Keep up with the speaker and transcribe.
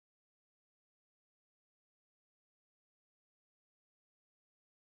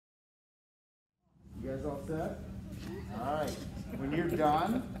guys all set? All right. When you're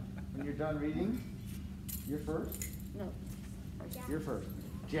done reading, you're first? No. You're first.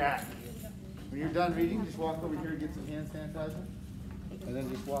 Jack. When you're done reading, just walk over here and get some hand sanitizer. And then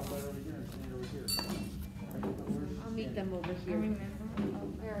just walk right over here and stand over here. I'll meet them over here. Remember?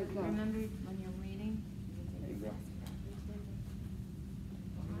 Oh, there we go. Remember when you're reading? There you go.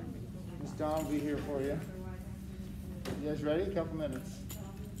 Miss Dawn will be here for you. You guys ready? A couple minutes.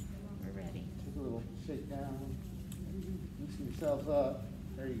 We're ready. Take a little shake down. Loosen yourselves up.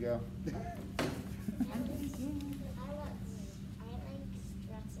 There you go. I like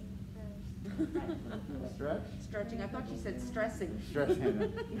stretching first. Stretch? Stretching. I thought you said stressing. Stretch, Hannah.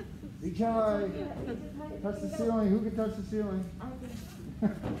 Reach high. Touch the ceiling. Who can touch the ceiling? I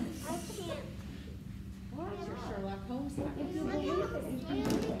can't. What's your Sherlock Holmes? I only can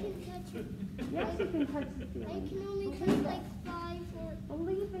touch it. Yes, you can touch the I ceiling. can only touch like 5 or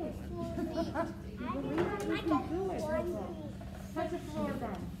Believe it. 4 feet. I can do it. 1 feet. Touch the floor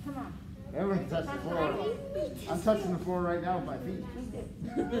then. Come on. Everyone can touch the floor. I'm touching the floor right now with my feet.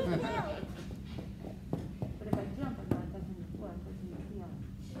 But if I jump, I'm not touching the floor, I'm touching the ceiling.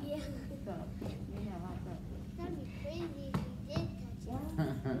 Yeah. So, you know how to. That'd be crazy if you did touch it.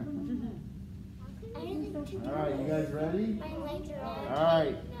 I didn't touch it. All right, you guys ready? My legs are all All right.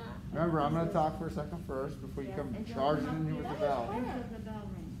 tightened up. Remember, I'm going to talk for a second first before you come charging in here with the bell. After the bell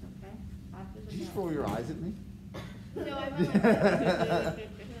rings, okay? After the Did you just bell. roll your eyes at me? No, I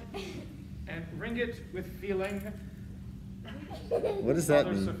And ring it with feeling. What does that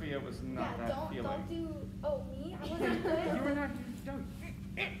Mother mean? Sophia was not that feeling. Don't do. Oh, me? I wasn't good. You were not. Don't.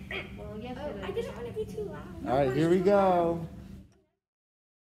 Well, yes, Oh, I didn't want to be too loud. All right, here we go.